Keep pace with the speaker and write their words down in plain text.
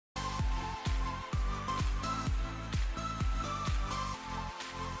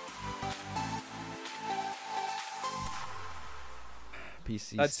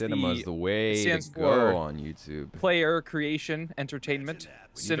PC That's cinema is the way to stands go for on YouTube. Player creation, entertainment,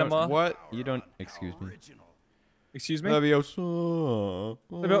 cinema. What? You don't. Excuse me. Excuse me? Leviosa.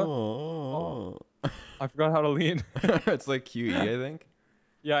 Oh, I forgot how to lean. It's like QE, I think.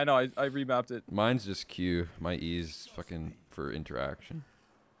 Yeah, I know. I remapped it. Mine's just Q. My E's fucking for interaction.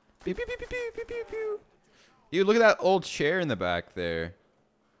 Pew, pew, pew, pew, pew, pew, pew, pew. Dude, look at that old chair in the back there.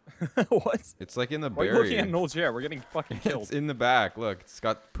 What? It's like in the Why are barrier. you looking at an old chair? We're getting fucking killed. It's in the back. Look, it's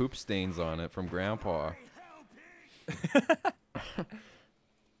got poop stains on it from Grandpa. Look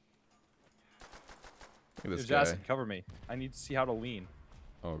at this guy. Jackson, cover me. I need to see how to lean.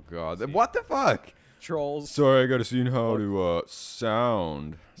 Oh god. What the fuck? Trolls. Sorry, I gotta see how to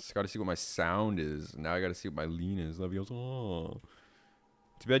sound. Just gotta see what my sound is. Now I gotta see what my lean is. Love you. Oh.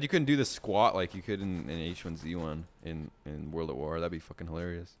 Too bad you couldn't do the squat like you could in H1Z1 in World at War. That'd be fucking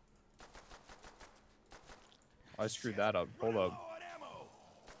hilarious. I screwed that up. Hold up.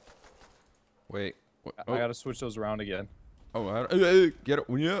 Wait. I gotta switch those around again. Oh, get it.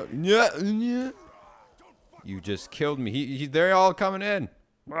 Yeah. You just killed me. They're all coming in.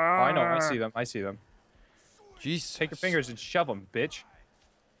 Oh, I know. I see them. I see them. Jeez. Take your fingers and shove them, bitch.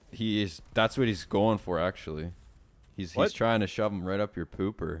 He is. That's what he's going for, actually. He's trying to shove them right up your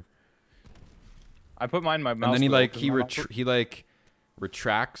pooper. I put mine in my mouth. And then he like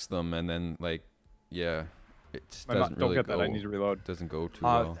retracts them, and then like, yeah, it just doesn't really don't get go. that. I need to reload. Doesn't go too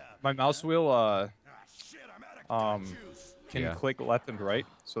well. My mouse wheel can click left and right,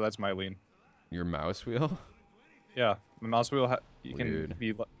 so that's my lean. Your mouse wheel? Yeah, my mouse wheel you can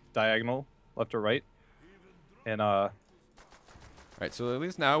be diagonal, left or right, and Alright, so at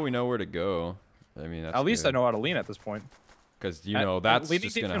least now we know where to go. I mean, that's at least I know how to lean at this point. Because you know that's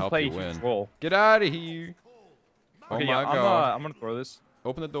just gonna help you win. Control. Get out of here! Oh Okay, my god! I'm gonna throw this.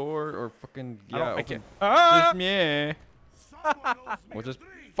 Open the door or fucking I can't. Just me. Well, just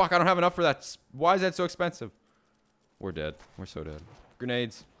fuck. I don't have enough for that. Why is that so expensive? We're dead. We're so dead.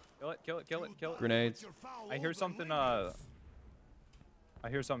 Grenades. Kill it! Kill it! Kill it! Kill it! Grenades. I hear something. I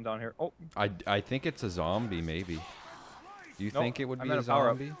hear something down here. Oh. I think it's a zombie, maybe. Do you think it would be a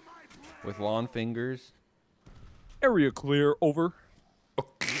zombie with long fingers? Area clear. Over.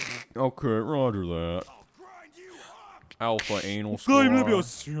 Okay, roger that. Alpha anal squad.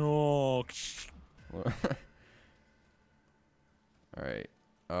 Alright.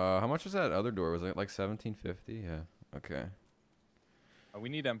 How much was that other door? Was it like 1750? Yeah. Okay. We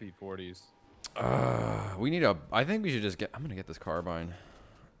need MP40s. We need a. I think we should just get. I'm gonna get this carbine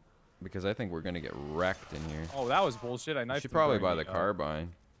because I think we're gonna get wrecked in here. Oh, that was bullshit. I knifed. You should probably buy the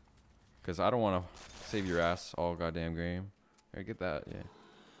carbine because I don't want to save your ass all goddamn game. Here, get that. Yeah.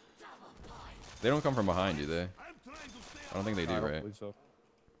 They don't come from behind, do they? I don't think they do, right? I believe so.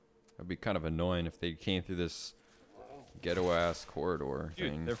 It'd be kind of annoying if they came through this ghetto ass corridor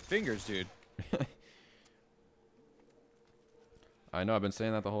Dude, thing. their fingers, dude. I know. I've been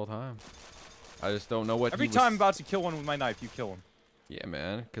saying that the whole time. I just don't know what. Every time I'm about to kill one with my knife, you kill him. Yeah,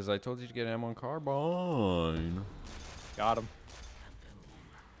 man. Because I told you to get an M1 carbine. Got him.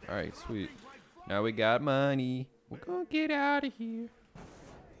 All right, sweet. Now we got money. We're gonna get out of here.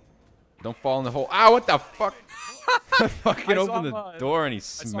 Don't fall in the hole. Ow! What the fuck? I fucking opened the door and he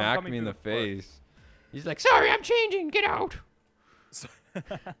smacked me in the face. He's like, "Sorry, I'm changing. Get out." All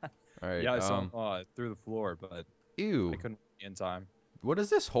right. Yeah, I saw him through the floor, but ew. I couldn't in time. What does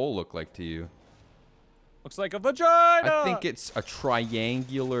this hole look like to you? Looks like a vagina. I think it's a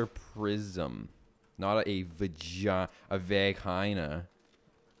triangular prism, not a vagina. A vagina.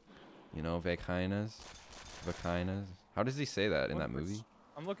 You know, vaginas. Vaginas. How does he say that in that movie?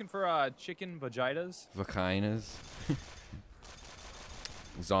 I'm looking for chicken vaginas. Vaginas.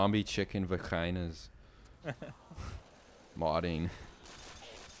 Zombie chicken vaginas. Modding.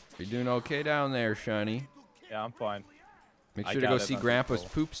 You're doing okay down there, Shiny. Yeah, I'm fine. Make sure to go see Grandpa's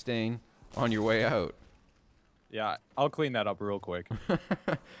poop stain on your way out. Yeah, I'll clean that up real quick.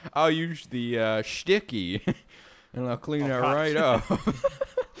 I'll use the sticky, and I'll clean that right up.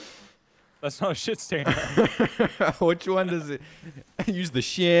 That's not a shit stain. Which one does it? Use the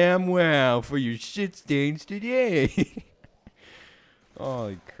SHAMWOW for your shit stains today.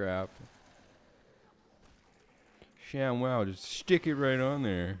 Holy crap. SHAMWOW, just stick it right on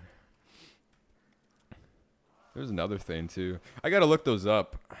there. There's another thing too. I gotta look those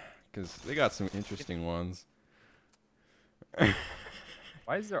up because they got some interesting ones.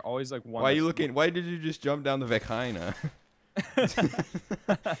 Why is there always like one? Why are you looking? Why did you just jump down the vagina? What's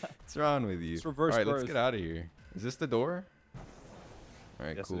wrong with you? It's reverse. All right, let's get out of here. Is this the door? All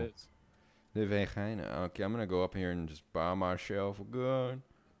right, yes, cool. It is. The vagina. Okay, I'm gonna go up here and just buy myself a gun.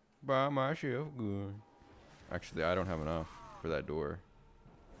 Buy myself a gun. Actually, I don't have enough for that door.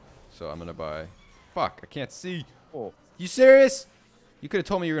 So I'm gonna buy. Fuck, I can't see. Oh. You serious? You could have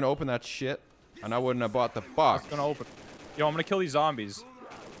told me you were gonna open that shit, and I wouldn't have bought the box. It's gonna open. Yo, I'm gonna kill these zombies.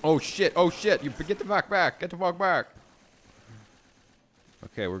 Oh shit! Oh shit! You get the fuck back! Get the fuck back!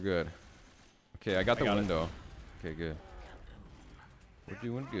 Okay, we're good. Okay, I got the window. Okay, good. We're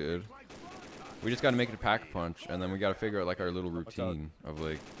doing good. We just gotta make it a pack punch, and then we gotta figure out like our little routine of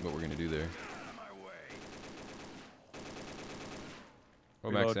like what we're gonna do there. Oh,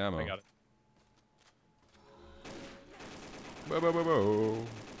 max ammo. I got it. Whoa.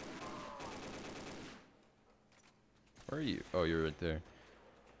 Where are you? Oh, you're right there.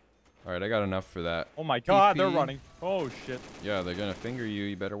 Alright, I got enough for that. Oh my god, they're running. Oh shit. Yeah, they're gonna finger you.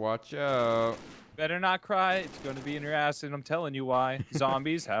 You better watch out. Better not cry. It's gonna be in your ass, and I'm telling you why.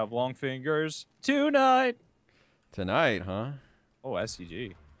 Zombies have long fingers. Tonight. Tonight, huh? Oh,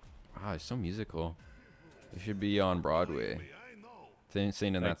 SCG. Ah, it's so musical. It should be on Broadway.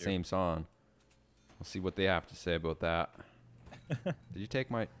 Singing that same song. We'll see what they have to say about that. Did you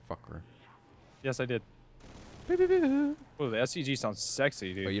take my fucker? Yes, I did. Oh, the SCG sounds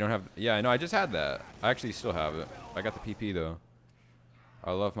sexy, dude. Oh, you don't have... Yeah, I know. I just had that. I actually still have it. I got the PP, though.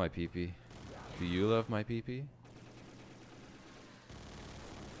 I love my PP. Do you love my PP?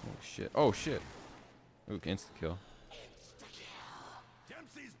 Oh, shit. Oh, shit. Ooh, instant kill.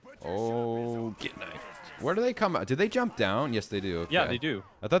 Oh, get knifed. Where do they come out? Did they jump down? Yes, they do. Okay. Yeah, they do.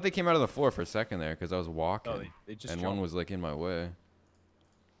 I thought they came out of the floor for a second there because I was walking. Oh, they just and jumped. One was like in my way.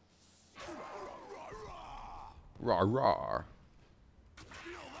 Rawr.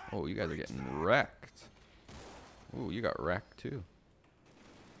 Oh, you guys are getting wrecked. Ooh, you got wrecked too.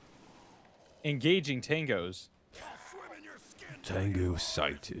 Engaging tangos. Tango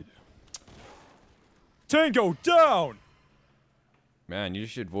sighted. Tango down! Man, you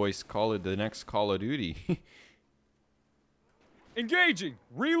should voice the next Call of Duty. Engaging!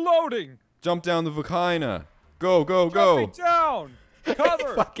 Reloading! Jump down the vagina. Go, go, Jumping go. down!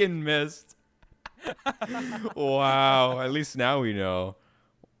 Cover! I fucking missed. Wow, at least now we know.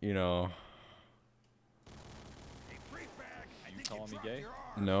 You know. You calling me gay?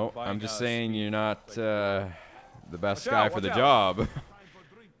 No, I'm just saying you're not the best Watch guy out, for the watch job.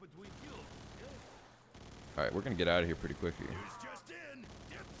 Alright, we're gonna get out of here pretty quick here.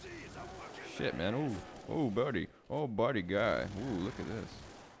 Shit, man. Ooh. Ooh, buddy. Oh, buddy guy. Ooh, look at this.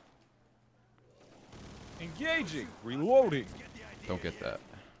 Engaging! Reloading! Don't get that.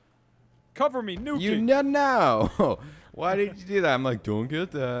 Cover me, nuking! You know now. Why did you do that? I'm like, don't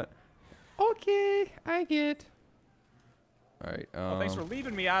get that. Okay, I get. Alright, Oh, thanks for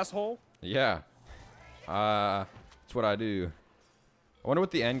leaving me, asshole. Yeah. That's what I do. I wonder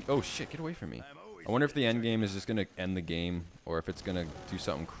what the end... Oh, shit, get away from me. I wonder if the end game is just going to end the game, or if it's going to do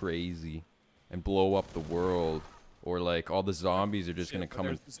something crazy and blow up the world, or like all the zombies are just going to come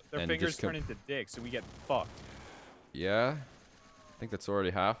and their fingers turn into dicks, so we get fucked. Yeah? I think that's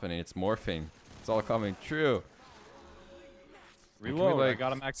already happening. It's morphing. It's all coming true. Reload, I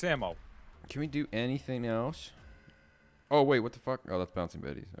got a max ammo. Can we do anything else? Oh, wait, what the fuck? Oh, that's bouncing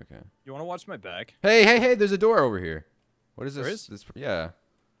betties. Okay. You want to watch my back? Hey, there's a door over here. What is this? There is? This, yeah.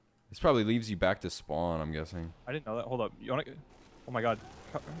 This probably leaves you back to spawn, I'm guessing. I didn't know that. Hold up. You want to... Oh my god.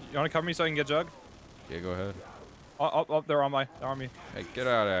 You want to cover me so I can get Jug? Yeah, go ahead. Oh, they're on me. Hey, get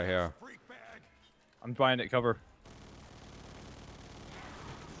out of here. I'm buying it cover.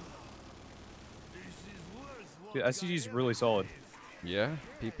 Dude, SCG is really solid. Yeah,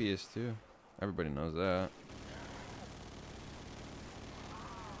 PP is too. Everybody knows that.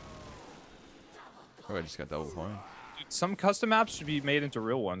 Oh, I just got double point. Dude, some custom maps should be made into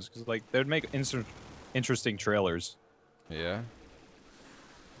real ones, because like they would make interesting trailers. Yeah.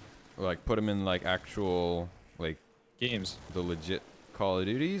 Or, like put them in like actual like Games. the legit Call of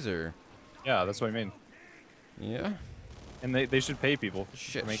Duties, or Yeah, that's what I mean. yeah. And they should pay people.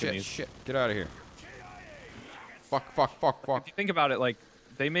 Shit, for making these. shit. Get out of here. Fuck. If you think about it, like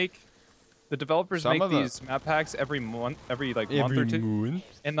the developers make these map packs every month, every month or two,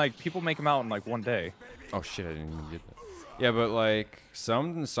 and like people make them out in like one day. Oh shit, I didn't even get that. Yeah, but like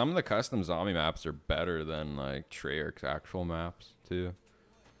some of the custom zombie maps are better than like Treyarch's actual maps too.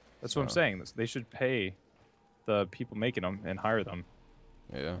 That's what I'm saying. They should pay the people making them and hire them.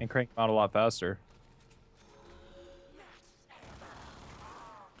 Yeah. And crank them out a lot faster.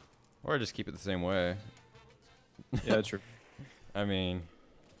 Or just keep it the same way. Yeah, true. I mean,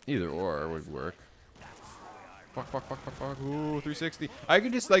 either or would work. Fuck. Ooh, 360. I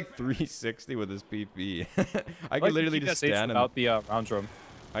could just like 360 with this PP. I could literally just stand without the round drum.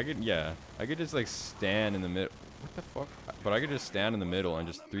 I could just like stand in the middle. What the fuck? But I could just stand in the middle and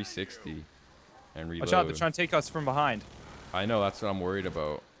just 360 and reload. Watch out, they're trying to take us from behind. I know, that's what I'm worried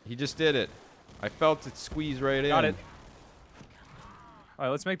about. He just did it. I felt it squeeze right in. Got it. All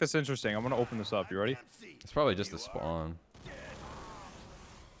right, let's make this interesting. I'm gonna open this up. You ready? It's probably just the spawn.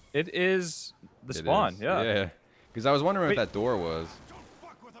 It is the spawn. Yeah. Yeah. Because I was wondering what that door was.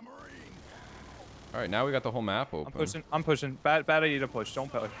 All right, now we got the whole map open. I'm pushing. Bad idea to push.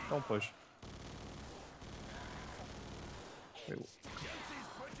 Don't push. Wait.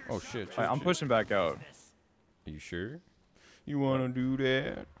 Oh shit. Right, I'm pushing back out. Are you sure? You wanna do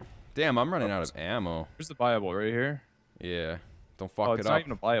that? Damn, I'm running out of ammo. Here's the buyable right here. Yeah. Don't fuck it up. It's not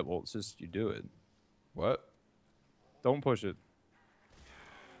even a buyable. It's just you do it. What? Don't push it.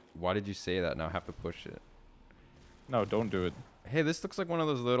 Why did you say that? Now I have to push it. No, don't do it. Hey, this looks like one of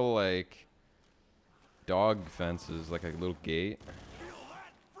those little like dog fences, like a little gate.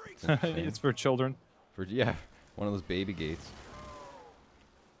 It's for children. Yeah, one of those baby gates.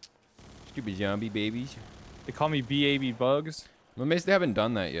 Stupid zombie babies. They call me BAB bugs. I'm amazed they haven't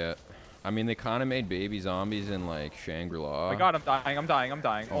done that yet. I mean, they kind of made baby zombies in like Shangri-La. Oh my god, I'm dying.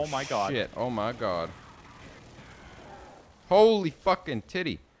 Oh my god. Shit. Oh my god. Holy fucking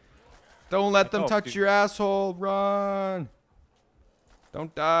titty. Don't let them touch your asshole. Run.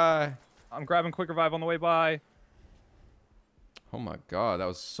 Don't die. I'm grabbing quick revive on the way by. Oh my god, that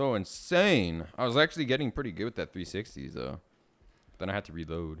was so insane. I was actually getting pretty good with that 360s though. Then I had to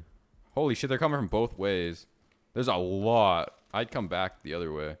reload. Holy shit, they're coming from both ways. There's a lot. I'd come back the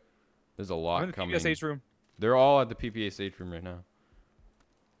other way. There's a lot coming. PPSH room. They're all at the PPSH room right now.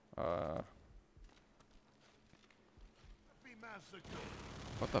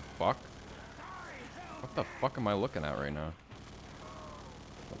 What the fuck? What the fuck am I looking at right now?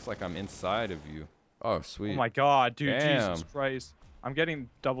 Looks like I'm inside of you. Oh, sweet. Oh my god, dude. Damn. Jesus Christ. I'm getting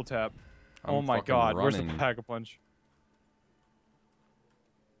double tap. Oh my god, running. where's the pack-a-punch?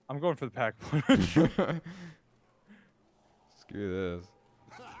 I'm going for the pack-a-punch. Screw this.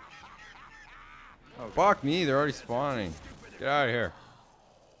 Oh, fuck me, they're already spawning. Get out of here.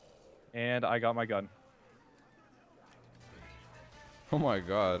 And I got my gun. Oh my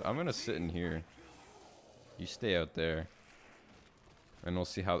god, I'm gonna sit in here. You stay out there. And we'll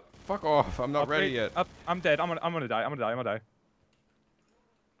see how. Fuck off, I'm not ready yet. I'm dead. I'm gonna die.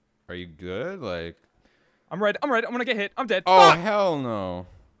 Are you good? Like. I'm red. I'm gonna get hit. I'm dead. Oh, Fuck! hell no.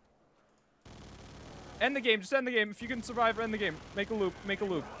 End the game. Just end the game. If you can survive, end the game. Make a loop.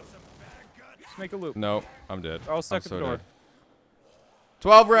 Just make a loop. No, I'm dead. I'll stuck at the door. Dead.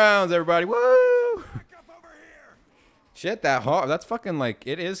 12 rounds, everybody. Woo! Shit, that hard. That's fucking like.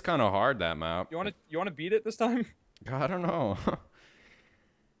 It is kind of hard, that map. You wanna beat it this time? God, I don't know.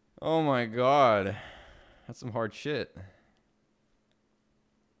 Oh my god. That's some hard shit.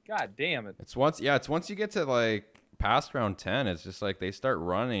 God damn it. It's once you get to like past round 10, it's just like they start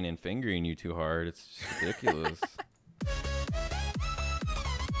running and fingering you too hard. It's just ridiculous.